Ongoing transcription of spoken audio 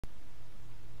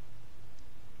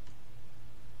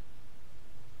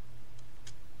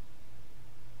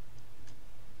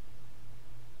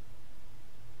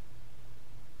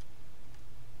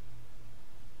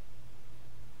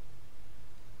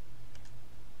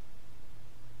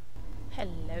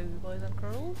Hello, boys and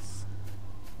girls.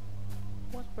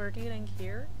 What we're dealing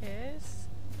here is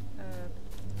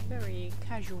very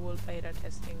casual beta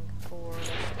testing for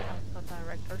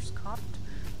Director's Cut,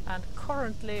 and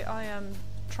currently I am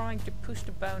trying to push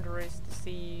the boundaries to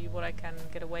see what I can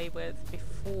get away with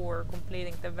before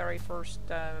completing the very first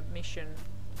mission,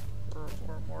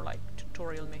 or more like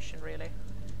tutorial mission, really.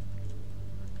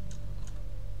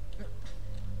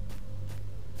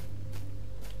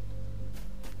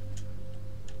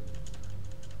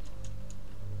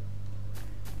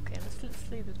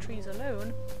 Let's leave the trees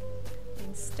alone.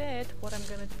 Instead, what I'm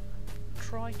going to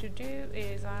try to do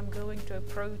is I'm going to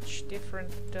approach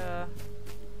different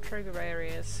trigger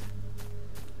areas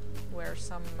where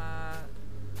some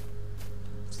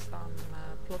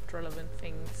plot relevant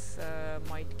things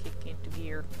might kick into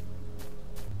gear.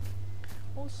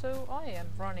 Also, I am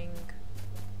running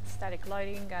static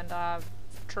lighting, and I've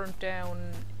turned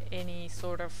down any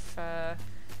sort of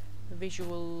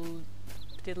visual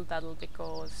diddle-daddle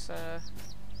because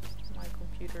my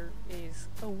computer is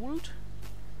old.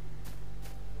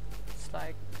 It's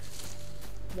like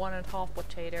 1.5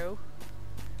 potato,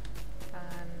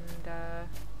 and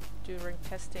during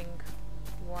testing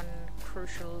one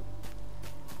crucial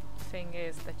thing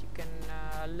is that you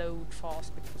can load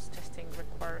fast because testing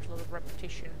requires a lot of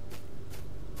repetition.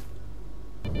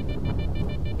 Okay,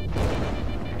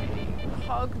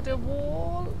 hug the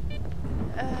wall.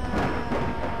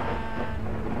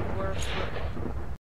 We're through.